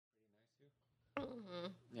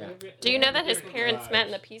Yeah. Do you know that his parents met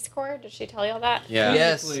in the Peace Corps? Did she tell you all that? Yeah.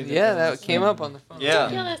 Yes. Yeah, that came up on the phone. Yeah.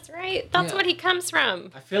 Ridiculous, right? That's what he comes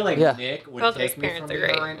from. I feel like Yeah. Nick would Both his take me parents from are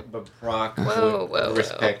great. behind, but Brock Whoa, would whoa,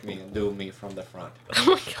 respect me and do me from the front. Oh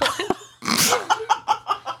my god.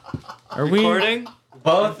 Are we Recording?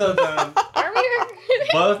 Both of them. Are we?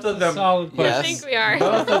 Both of them. solid I question? think we are.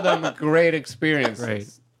 Both of them great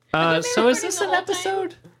experiences. Right. So is recording this the an whole time?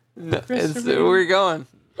 episode? No, we're going.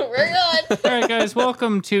 We're good. All right, guys,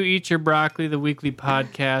 welcome to Eat Your Broccoli, the weekly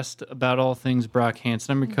podcast about all things Brock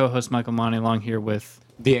Hansen. I'm your co-host, Michael Monty, along here with...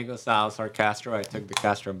 Diego Salazar Castro. I took the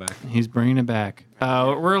Castro back. He's bringing it back.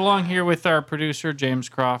 We're along here with our producer, James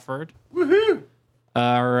Crawford. Woohoo!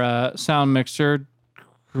 Our sound mixer,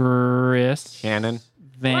 Chris Shannon.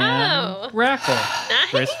 Van Wow. Brackle.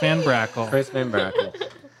 Chris Van Brackle. Chris Van Brackle.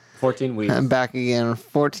 14 weeks. I'm back again.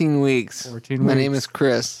 14 weeks. 14 My weeks. name is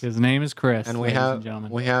Chris. His name is Chris, And ladies and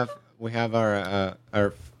gentlemen. we have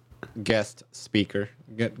our guest speaker,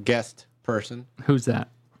 guest person. Who's that?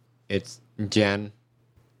 It's Jen.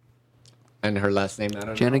 And her last name, I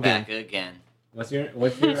don't Jen know. again. Back again. What's your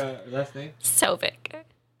last name? Sovic.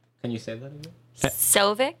 Can you say that again?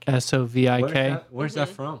 Sovic. S-O-V-I-K. Where's that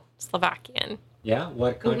from? Slovakian. Yeah,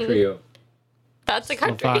 what country? That's a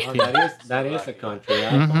country. Slovakia. Oh, that is a country.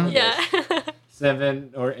 Yeah.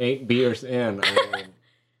 7 or 8 beers in.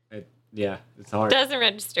 It's hard. Doesn't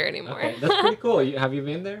register anymore. Okay, that's pretty cool. Have you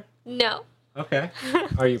been there? No. Okay.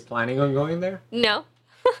 Are you planning on going there? No.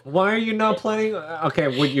 Why are you not planning? Okay,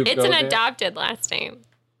 would you It's go an there? adopted last name.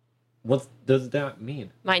 What does that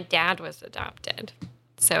mean? My dad was adopted.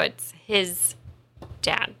 So it's his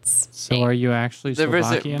dad's So name. are you actually There was a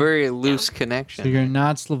Slovakian? very loose So connection. you're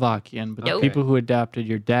not Slovakian, but Nope. the people who adopted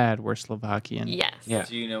your dad were Slovakian. Yes. Yeah.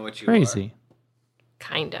 Do you know what you Crazy.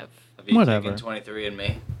 Kind of. are? Have you Whatever. taken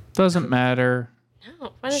 23andMe? Doesn't matter.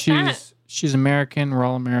 No. What is that? She's American. We're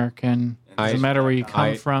all American. Doesn't matter where you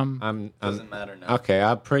come from. I'm Doesn't matter now. okay.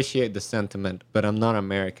 I appreciate the sentiment, but I'm not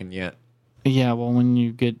American yet. Yeah, well, when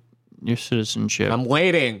you get your citizenship, I'm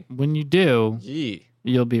waiting. when you do, Gee.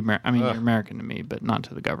 you'll be American. I mean, Ugh. you're American to me, but not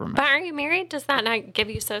to the government. But are you married? Does that not give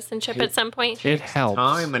you citizenship at some point? It helps.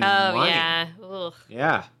 Time and Oh, money. yeah. Ugh.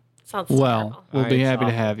 Yeah. Sounds Well, terrible. we'll be It's happy to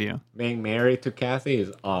awful. have you. Being married to Kathy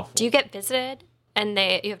is awful. Do you get visited and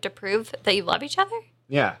you have to prove that you love each other?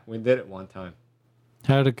 Yeah, we did it one time.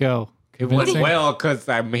 How did it go? It went Convincing? well because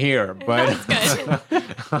I'm here, but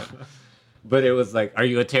but it was like, are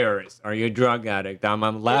you a terrorist? Are you a drug addict? I'm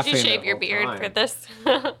laughing. Did you shave the your whole beard time. for this?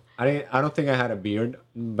 I don't think I had a beard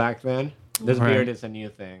back then. This Right. beard is a new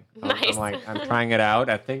thing. Nice. I'm trying it out.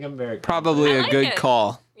 I think I'm very Probably I a like good it.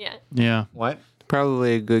 call. Yeah. Yeah. What?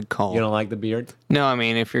 Probably a good call. You don't like the beard? No, I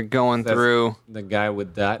mean, if you're going That's- through... The guy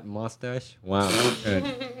with that mustache? Wow. Good.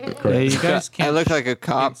 Yeah, you guys I can't, look like a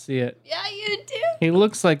cop. can't see it. Yeah, you do. He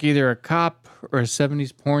looks like either a cop or a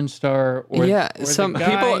 70s porn star. Or, Yeah, or the some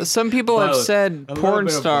guy- people have Both. said A little porn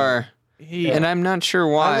bit of star, He, and I'm not sure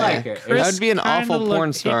why. like it. I would be an kinda awful porn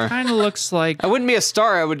He star. kind of looks like I wouldn't be a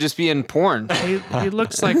star. I would just be in porn. he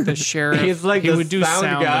looks like the sheriff. He's like he the would do sound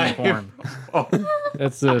sound guy. in porn. Oh,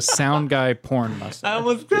 That's the sound guy porn I mustache.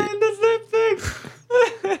 was saying the same thing.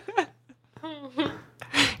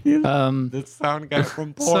 The sound guy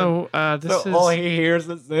from porn. So this So all is he hears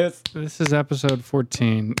is this. this is episode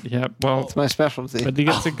 14. Yeah, well, It's my specialty. but he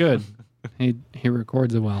gets it good. He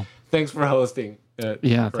records it well. Than's for hosting.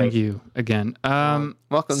 Yeah, Chris. thank you again. Welcome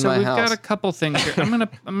to So my we've house. got a couple things here. I'm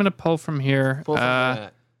gonna pull from here. Pull from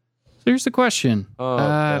that. So here's the question. Oh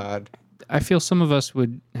God. I feel some of us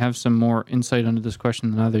would have some more insight into this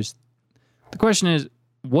question than others. The question is,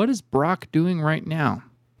 what is Brock doing right now?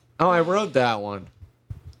 Oh, I wrote that one.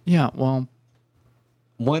 Yeah, well,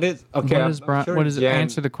 What is okay? what I'm is Brock? sure What does it Jen,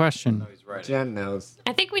 answer the question? Oh, he's right. Jen knows.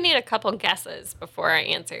 I think we need a couple guesses before I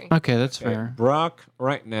answer. Okay, that's Okay, fair. Brock,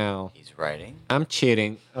 right now, He's writing. I'm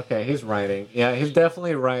cheating. Okay, he's writing. Yeah, he's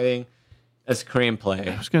definitely writing a I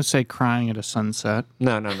screenplay. was gonna say crying at a sunset.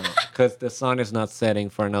 No, because the sun is not setting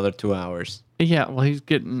for another 2 hours. Yeah, well, he's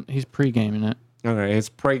pre-gaming it. Okay, he's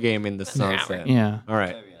pre-gaming the Another hour. sunset. Yeah. All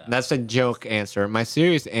right, Maybe not. that's a joke answer. My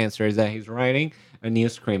serious answer is that he's writing a new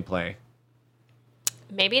screenplay.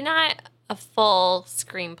 Maybe not a full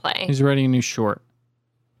screenplay. He's writing a new short.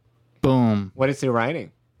 Boom. What is he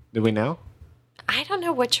writing? Do we know? I don't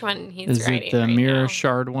know which one he's Is writing it the right Mirror now.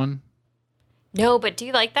 Shard one? No, but do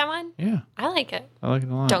you like that one? Yeah, I like it. I like it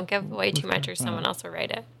a lot. Don't give away too much or Okay. someone else will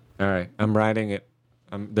write it. All right, I'm writing it.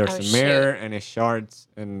 There's Oh, a mirror and it's shards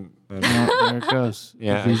and Yeah, there it goes.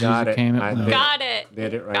 Yeah, If I easy got as it. came, I went. did. Got it.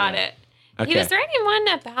 did it right Got now. it. Okay. He was writing one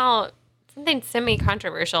about something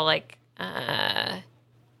semi-controversial, like kind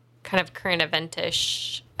of current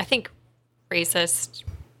event-ish. I think racist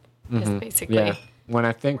Is basically Yeah. When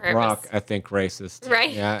I think where it Brock, was- I think racist.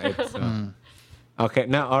 Right. Yeah. It's okay.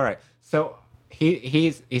 Now, all right. So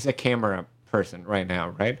he's a camera person right now,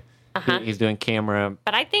 right? He's doing camera.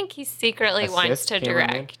 But I think he secretly wants assist, to cameraman.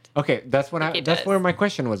 direct. Okay, that's what Like he that's does. where my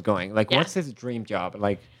question was going. Like, Yeah. what's his dream job?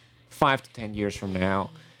 Like, 5 to 10 years from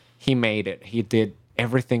now, he made it. He did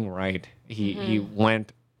everything right. He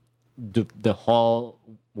went the whole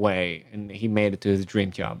way, and he made it to his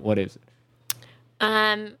dream job. What is it?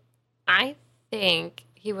 I think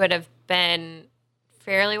he would have been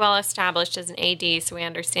fairly well established as an AD, so he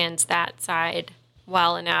understands that side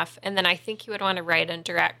well enough. And then I think he would want to write and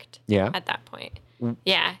direct. Yeah. At that point.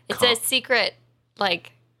 Yeah, it's a secret.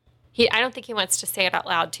 Like, I don't think he wants to say it out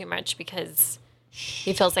loud too much because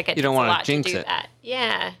he feels like it You don't takes a wanna lot jinx to do it. that.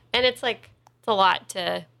 Yeah, and it's a lot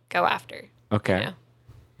to go after. Okay. You know?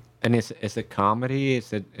 And is it comedy?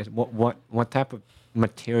 Is what type of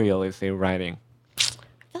material is he writing? I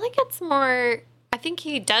feel like it's more. I think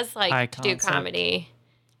he does like High to do concept. comedy.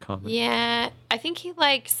 Comedy. Yeah, I think he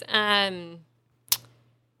likes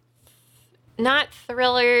not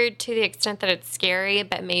thriller to the extent that it's scary,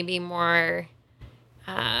 but maybe more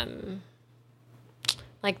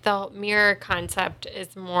like the mirror concept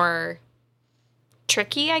is more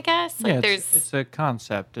tricky, I guess. Like Yeah, there's it's a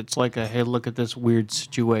concept. It's like a hey, look at this weird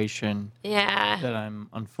situation yeah, that I'm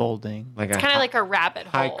unfolding. Like it's kind of like a rabbit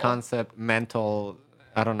hole. high concept mental.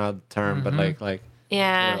 I don't know the term, but like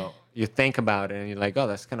Yeah. you know, you think about it and you're like, oh,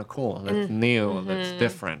 that's kind of cool. That's new. That's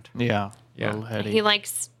different. Yeah, Yeah. a little heady. He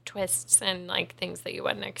likes twists and like things that you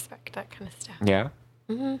wouldn't expect, that kind of stuff. Yeah.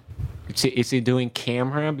 Is he doing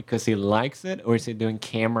camera because he likes it, or is he doing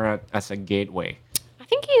camera as a gateway? I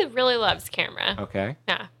think he really loves camera. Okay.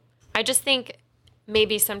 Yeah. I just think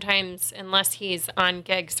maybe sometimes, unless he's on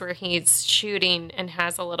gigs where he's shooting and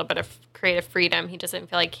has a little bit of creative freedom, he doesn't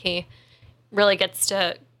feel like he really gets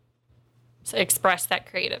to express that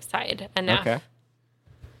creative side enough. Okay.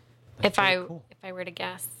 If I cool. if I were to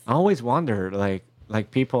guess. I always wonder,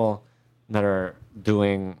 like people that are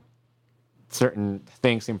doing certain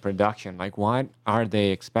things in production, like what are they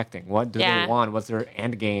expecting? What do Yeah. they want? What's their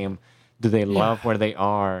end game? Do they love where they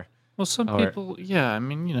are? Well, some Or- people, yeah. I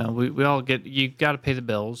mean, you know, we all get you got to pay the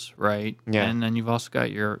bills, right? Yeah. And then you've also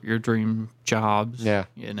got your dream jobs. Yeah.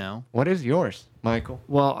 You know. What is yours, Michael?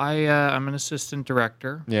 Well, I'm an assistant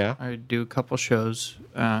director. Yeah. I do a couple shows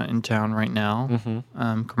in town right now.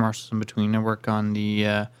 Mm-hmm. Commercials in between. I work on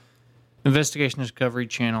the Investigation Discovery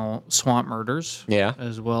Channel Swamp Murders. Yeah.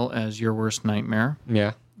 As well as Your Worst Nightmare,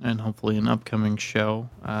 Yeah. and hopefully an upcoming show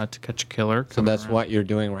To Catch a Killer. So that's what you're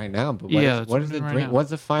doing right now. But Yeah, what that's what is I'm the doing right dream? now.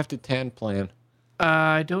 What's the 5 to 10 plan?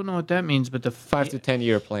 I don't know what that means, but the 5 to 10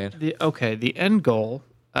 year plan. the end goal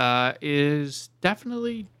is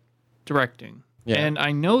definitely directing. Yeah. And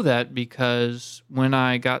I know that because when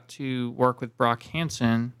I got to work with Brock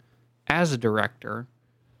Hansen as a director,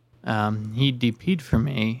 he DP'd for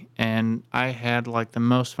me, and I had like the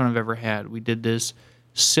most fun I've ever had. We did this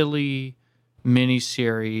silly mini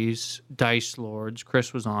series, Dice Lords.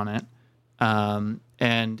 Chris was on it.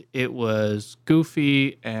 And it was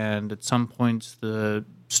goofy, and at some points the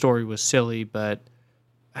story was silly, but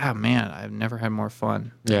oh man, I've never had more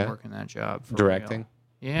fun than Yeah. working that job. For Directing.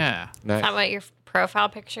 real. Yeah. Is that Nice. what your profile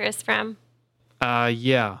picture is from?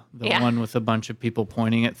 Yeah. The Yeah. one with a bunch of people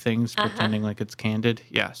pointing at things, pretending like it's candid.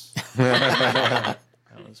 Yes. That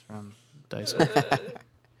was from Dice.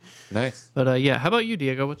 Nice. But yeah, how about you,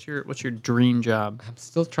 Diego? What's your dream job? I'm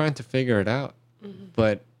still trying to figure it out,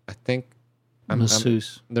 but I think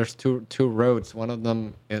Masseuse. there's two roads. One of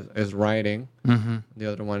them is writing. Mm-hmm. The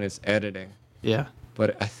other one is editing. Yeah.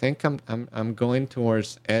 But I think I'm going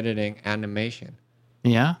towards editing animation.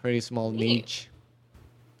 Yeah. Pretty small niche.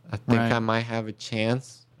 I think Right. I might have a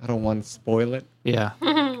chance. I don't want to spoil it. Yeah.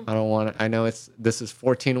 I don't want to. I know this is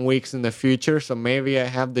 14 weeks in the future, so maybe I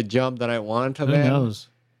have the job that I want to Who then. knows?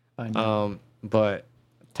 I know. But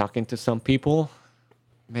talking to some people,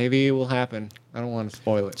 maybe it will happen. I don't want to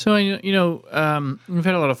spoil it. So we've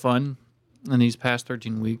had a lot of fun in these past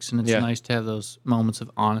 13 weeks, and it's Yeah. nice to have those moments of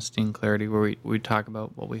honesty and clarity where we talk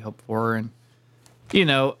about what we hope for. And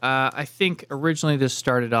I think originally this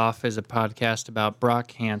started off as a podcast about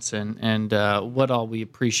Brock Hansen and what all we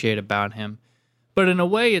appreciate about him, but in a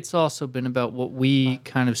way, it's also been about what we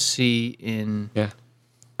kind of see in Yeah.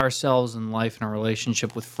 ourselves in life and our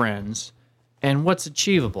relationship with friends, and what's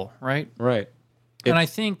achievable, right? Right. And I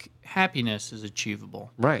think happiness is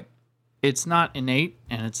achievable. Right. It's not innate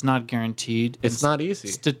and it's not guaranteed. It's And not easy.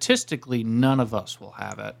 Statistically, none of us will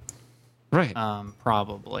have it, Right.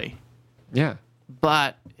 probably. Yeah.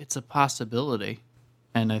 But it's a possibility,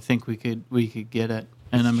 and I think we could get it.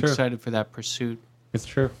 And I'm true. excited for that pursuit. It's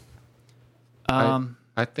true.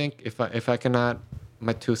 I think if I can add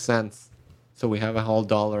my 2 cents, so we have a whole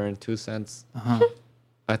dollar and 2 cents.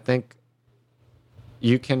 I think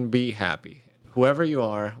you can be happy, whoever you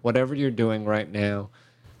are, whatever you're doing right now,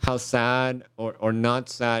 how sad or not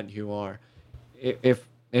sad you are.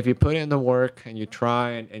 If you put in the work and you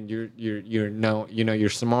try and you're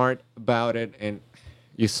smart about it and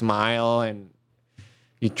you smile and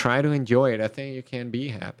you try to enjoy it, I think you can be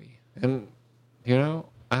happy. And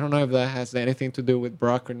I don't know if that has anything to do with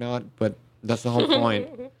Brock or not, but that's the whole point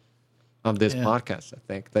of this podcast. I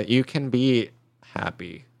think that you can be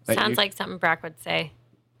happy. Sounds like something Brock would say.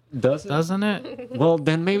 Does it? Doesn't it? Well,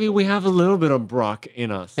 then maybe we have a little bit of Brock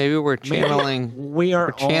in us. Maybe we're channeling.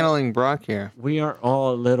 We're channeling Brock here. We are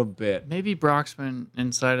all a little bit. Maybe Brock's been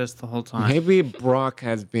inside us the whole time. Maybe Brock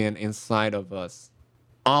has been inside of us.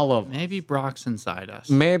 All of us. Maybe Brock's inside us.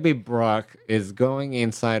 Maybe Brock is going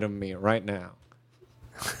inside of me right now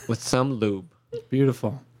with some lube.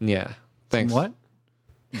 Beautiful. Yeah. Thanks. What?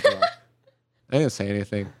 Brock. I didn't say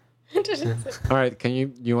anything. All right.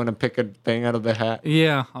 You want to pick a thing out of the hat?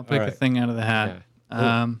 Yeah, I'll pick All a right. thing out of the hat.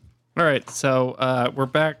 Yeah. All right, so we're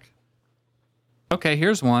back. Okay,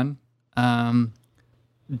 here's one.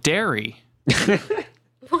 Dairy.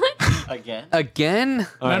 Again?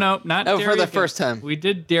 No, not Oh, dairy for the again. first time. We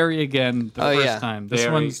did dairy again the first yeah. time. This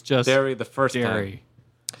one's just dairy the first dairy.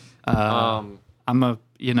 time. I'm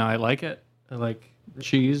I like it. I like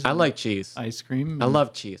cheese. I like cheese. ice cream. I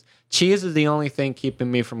love cheese. Cheese is the only thing keeping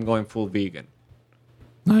me from going full vegan.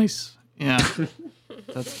 Nice. Yeah.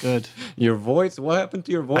 That's good. Your voice? What happened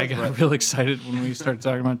to your voice? I got real excited when we started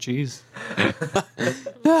talking about cheese.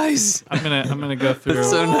 Nice. I'm gonna go through. That's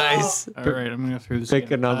so nice. All right, I'm gonna go through this. Pick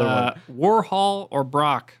again. another one. Warhol or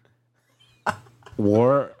Brock?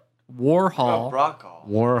 Warhol.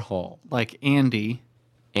 Warhol, like Andy,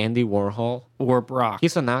 Andy Warhol. or Brock.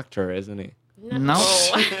 He's an actor, isn't he? No.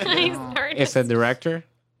 He's hard It's a director.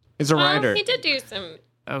 He's a writer. He did do some.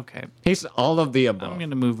 Okay. He's all of the I'm above.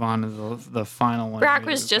 gonna move on to the final one. Brock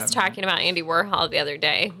here was that just we've got. talking about Andy Warhol the other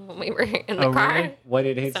day when we were in the Oh, car. really? What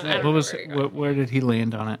did he So say? What was? Where did he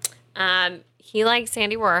land on it? He likes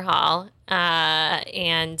Andy Warhol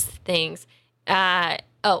and things.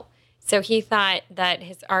 So he thought that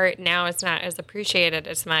his art now is not as appreciated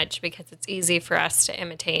as much because it's easy for us to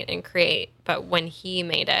imitate and create. But when he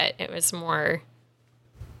made it, it was more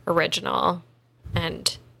original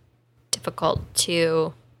and difficult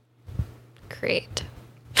to create.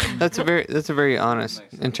 That's a very honest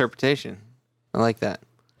interpretation. I like that.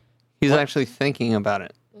 He's actually thinking about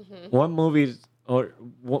it. What movies or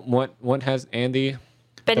what has Andy?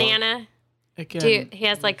 Banana. Again, He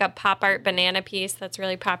has like a pop art banana piece that's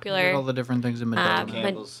really popular. all the different things in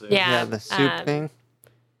Madonna. Yeah, the soup thing.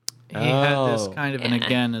 He had this Oh. kind of, and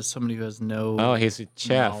again, as somebody who has no. Oh, he's a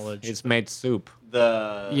chef. Knowledge. He's made soup.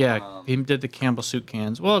 Yeah, he did the Campbell soup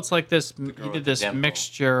cans. Well, it's like this. He did this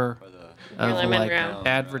mixture of Marilyn like Monroe.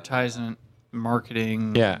 advertisement,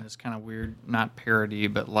 marketing. Yeah. and this kind of weird, not parody,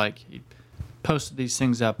 but like he posted these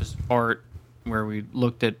things up as art, where we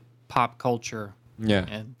looked at pop culture Yeah.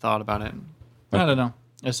 and thought about it. I don't know.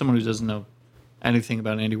 As someone who doesn't know anything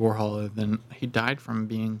about Andy Warhol, other than he died from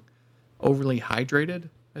being overly hydrated.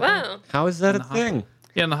 I think. Wow. How is that a In the thing?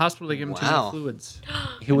 Yeah, in the hospital they gave him too many Wow. fluids.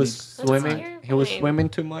 He was swimming. He was terrifying. swimming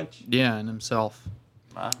too much. Yeah, and himself.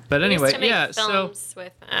 But He used anyway, to make yeah. So films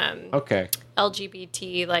with Okay,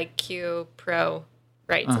 LGBT like Q pro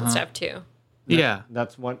rights and stuff too. yeah,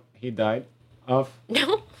 that's what he died of.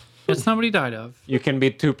 No. it's not what he died of. You can be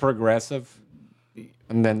too progressive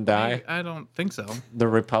and then die. I don't think so. The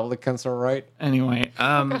Republicans are right. Anyway,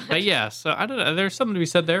 but yeah. So I don't know. There's something to be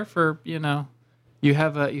said there for you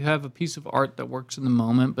have a piece of art that works in the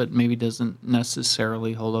moment, but maybe doesn't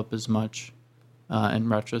necessarily hold up as much in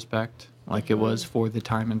retrospect, like it was for the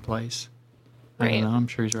time and place. I Right. don't know. I'm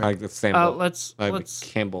sure he's right. Like the same. Let's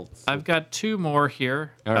Campbell. I've got two more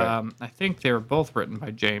here. All right. I think they were both written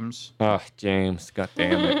by James. Oh, James. God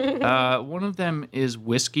damn it. One of them is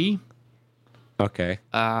whiskey. Okay.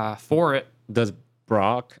 For it, Does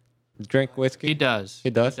Brock drink whiskey? he does. He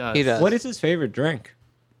does? He does. What is his favorite drink?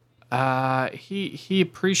 He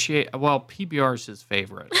appreciate PBR is his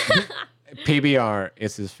favorite. PBR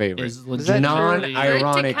is his favorite. Is that true? legitimately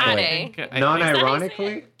Non-ironically. Tecate.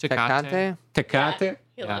 Non-ironically? Tecate. Tecate?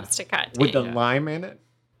 He Yeah. loves Tecate. With the lime in it?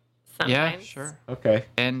 Yeah, sometimes. sure. Okay.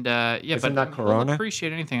 And yeah, Isn't but that Corona? he'll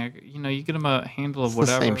appreciate anything. You get him a handle of It's the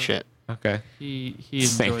whatever. same shit. Okay. He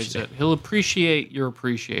Same enjoys shit. it. He'll appreciate your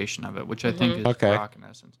appreciation of it, which I think is Okay. rock in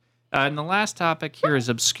essence. And the last topic here is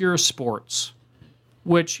obscure sports,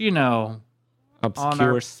 which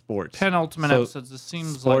Obscure sports. penultimate So, episodes. It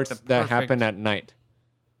seems sports like the that perfect, happen at night.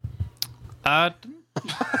 Doesn't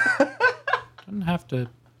have to.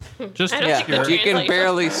 Just I don't Yeah, think the you can translation-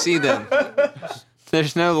 barely see them.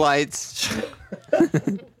 There's no lights.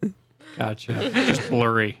 gotcha. Just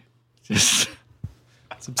blurry. Just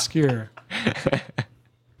it's obscure.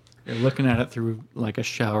 You're looking at it through like a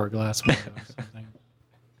shower glass window or something.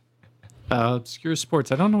 Obscure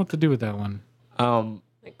sports. I don't know what to do with that one.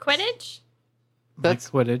 Like Quidditch?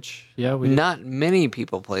 That's Like Quidditch. Yeah, we not many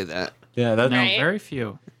people play that. Yeah, that's no, Right. very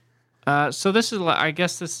few. So this is, I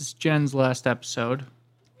guess, this is Jen's last episode,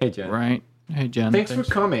 Hey, Jen. right? Hey, Jen. Thanks for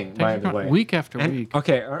coming, by Thanks the for way. Week after And- week.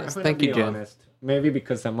 Okay, I'm gonna thank you, be Jen. honest. Maybe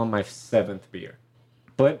because I'm on my 7th beer,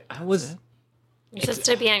 but I was. You're supposed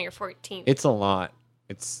to be on your 14th. It's a lot.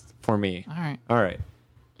 It's for me. All right. All right.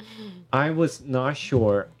 I was not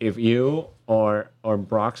sure if you or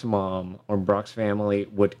Brock's mom or Brock's family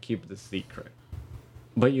would keep the secret,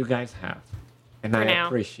 but you guys have, and For I now.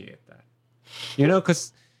 appreciate that. You know,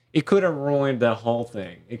 because it could have ruined the whole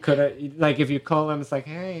thing. It could have, like, if you call them, it's like,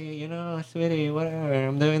 hey, you know, sweetie, whatever,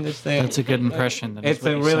 I'm doing this thing. That's a good impression. That is It's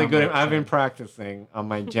what a you really sound good. like, I've been Jen. practicing on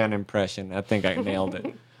my Jen impression. I think I nailed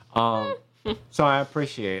it. So I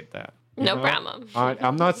appreciate that. you No know? problem.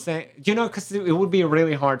 I'm not saying, you know, because it would be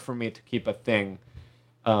really hard for me to keep a thing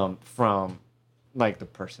from like the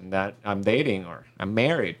person that I'm dating or I'm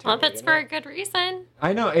married to. Well, that's you for know? a good reason.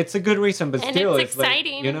 I know it's a good reason, but And still, it's like,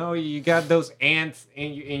 exciting. you know, you got those ants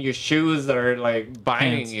in your shoes that are like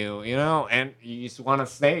biting Ants. you know, and you just want to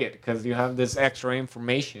say it because you have this extra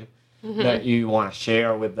information that you want to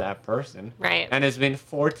share with that person. Mm-hmm. Right. And it's been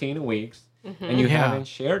 14 weeks, and you Yeah. haven't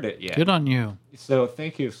shared it yet. Good on you. So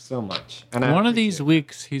thank you so much. And I One of appreciate these it.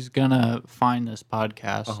 weeks, he's gonna find this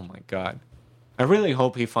podcast. Oh my god. I really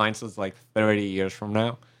hope he finds us like 30 years from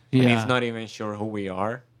now. And Yeah. he's not even sure who we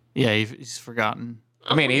are. Yeah, he's forgotten.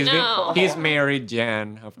 I mean, no. he's married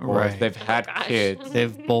Jen, of course. Right. They've had gosh. kids.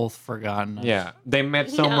 They've both forgotten us. Yeah. They met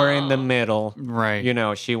somewhere in the No. middle. Right. You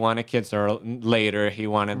know, she wanted kids later. He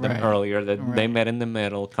wanted them Right. earlier. They Right. met in the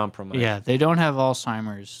middle, compromise. Yeah, they don't have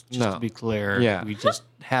Alzheimer's, just No. to be clear. Yeah. We just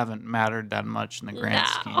haven't mattered that much in the grand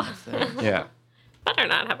No. scheme of things. Yeah. Better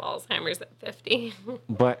not have Alzheimer's at 50.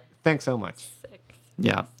 But thanks so much. Sick.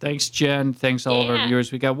 Yeah. Thanks, Jen. Thanks, all of our Yeah.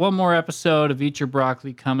 viewers. We got one more episode of Eat Your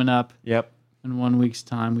Broccoli coming up Yep. in 1 week's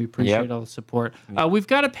time. We appreciate Yep. all the support. We've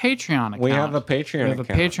got a Patreon account. We have a Patreon We have a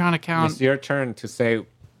account. Patreon account. It's your turn to say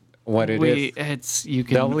what it is. It's you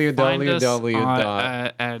can find us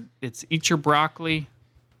www. at it's Eat Your Broccoli.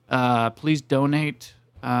 Please donate.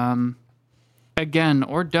 Again,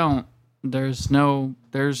 or don't.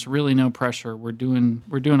 There's really no pressure. We're doing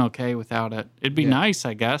okay without it. It'd be nice,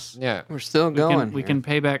 I guess. Yeah. We're still going. We here. can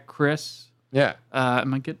pay back Chris. Yeah.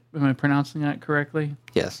 Am I pronouncing that correctly?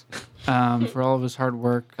 Yes. For all of his hard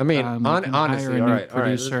work. I mean, we can honestly, hire a all new right, all right.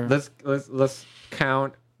 producer. Let's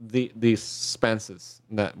count the expenses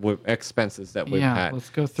that we've Yeah, had. let's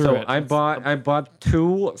go through so it. I bought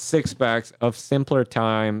 2 6-packs of Simpler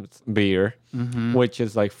Times beer, which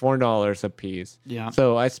is like $4 a piece. Mm-hmm. Yeah.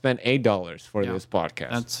 So I spent $8 for Yeah. this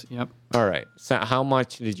podcast. That's yep. all right. So how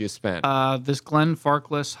much did you spend? This Glen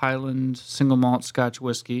Farkless Highland single malt Scotch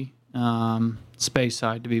whiskey,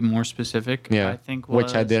 Speyside to be more specific. yeah. I think was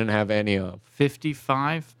which I didn't have any of.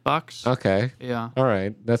 $55. Okay. Yeah. All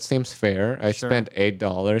right. That seems fair. I Sure. spent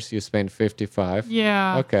 $8. You spent 55.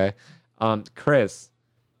 Yeah. Okay. Chris,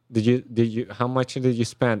 did you how much did you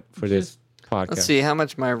spend for this podcast? Let's see how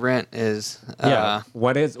much my rent is. Yeah.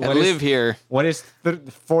 What is I what is live here. what is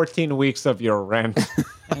 14 weeks of your rent?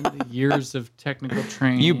 And the years of technical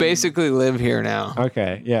training. You basically live here now.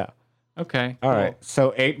 Okay. Yeah. Okay. All right.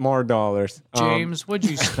 So $8 more. James, what'd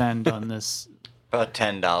you spend on this? About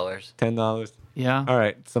 $10. $10. Yeah. All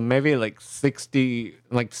right. So maybe like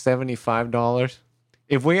 $75.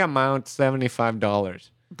 If we amount $75,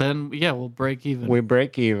 Then yeah, we'll break even. we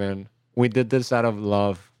break even. We did this out of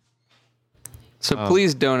love. So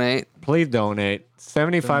please donate. Please donate.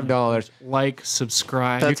 $75. like,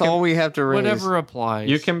 subscribe. That's all we have to raise. Whatever applies.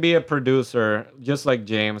 You can be a producer just like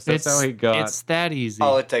James. That's how he got. It's that easy.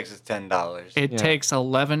 All it takes is $10. It Yeah. takes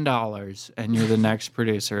 $11, and you're the next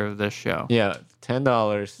producer of this show. Yeah,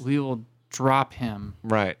 $10. We will drop him.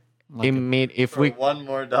 Right. Like a If we one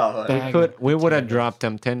more dollar. bag could, of we would have potatoes. dropped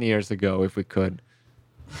him 10 years ago if we could.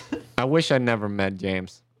 I wish I never met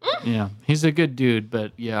James. Yeah, he's a good dude,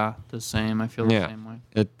 but yeah, the same. I feel the Yeah. same way.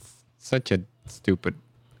 It's such a stupid.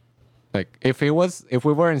 Like if we were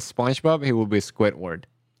in SpongeBob, he would be Squidward.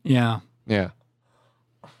 Yeah, Yeah.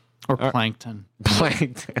 or Plankton.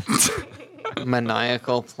 Plankton.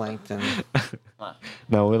 Maniacal plankton.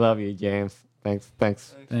 No, we love you, James. Thanks for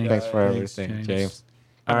Thanks, everything, James. James.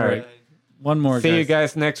 All All right. right. One more. See you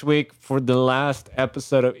guys next week for the last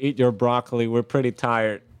episode of Eat Your Broccoli. We're pretty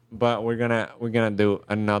tired, but we're gonna do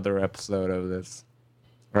another episode of this.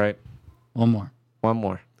 Right? One more. One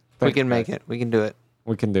more. We Thanks, can make guys. it. We can do it.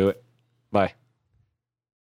 We can do it. Bye.